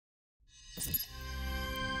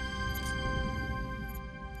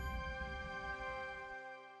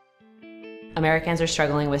Americans are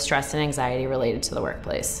struggling with stress and anxiety related to the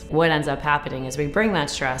workplace. What ends up happening is we bring that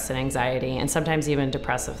stress and anxiety and sometimes even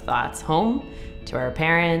depressive thoughts home, to our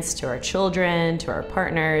parents, to our children, to our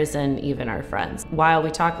partners, and even our friends. While we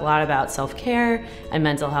talk a lot about self-care and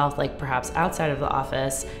mental health, like perhaps outside of the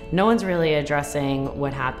office, no one's really addressing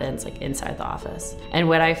what happens like inside the office. And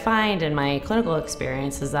what I find in my clinical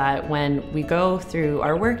experience is that when we go through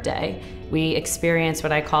our workday, we experience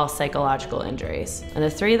what I call psychological injuries. And the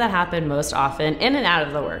three that happen most often in and out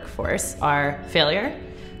of the workforce are failure,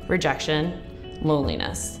 rejection,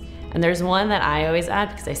 loneliness. And there's one that I always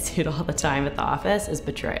add, because I see it all the time at the office, is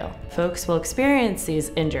betrayal. Folks will experience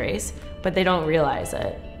these injuries, but they don't realize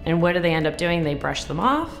it. And what do they end up doing? They brush them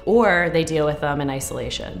off, or they deal with them in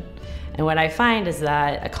isolation. And what I find is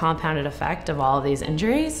that a compounded effect of all of these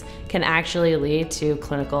injuries can actually lead to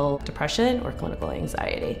clinical depression or clinical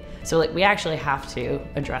anxiety. So we actually have to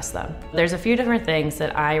address them. There's a few different things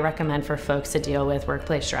that I recommend for folks to deal with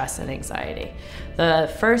workplace stress and anxiety.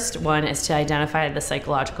 The first one is to identify the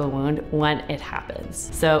psychological wound when it happens.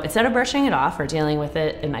 So instead of brushing it off or dealing with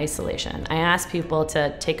it in isolation, I ask people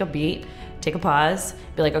to take a beat, take a pause,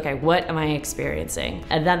 be like, okay, what am I experiencing?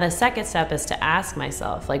 And then the second step is to ask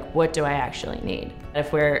myself, like, what do I actually need?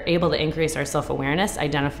 If we're able to increase our self-awareness,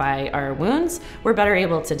 identify our wounds, we're better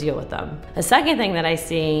able to deal with them. The second thing that I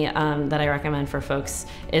see that I recommend for folks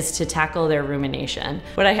is to tackle their rumination.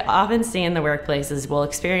 What I often see in the workplace is we'll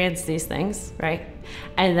experience these things, right?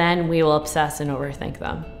 And then we will obsess and overthink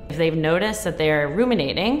them. If they've noticed that they're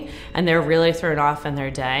ruminating and they're really thrown off in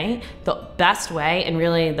their day, the best way and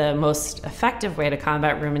really the most effective way to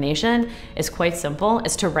combat rumination is quite simple,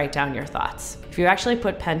 is to write down your thoughts. If you actually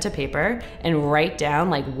put pen to paper and write down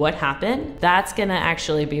like what happened, that's gonna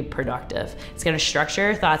actually be productive. It's gonna structure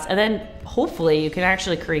your thoughts, and then hopefully you can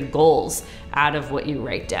actually create goals out of what you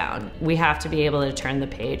write down. We have to be able to turn the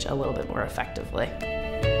page a little bit more effectively.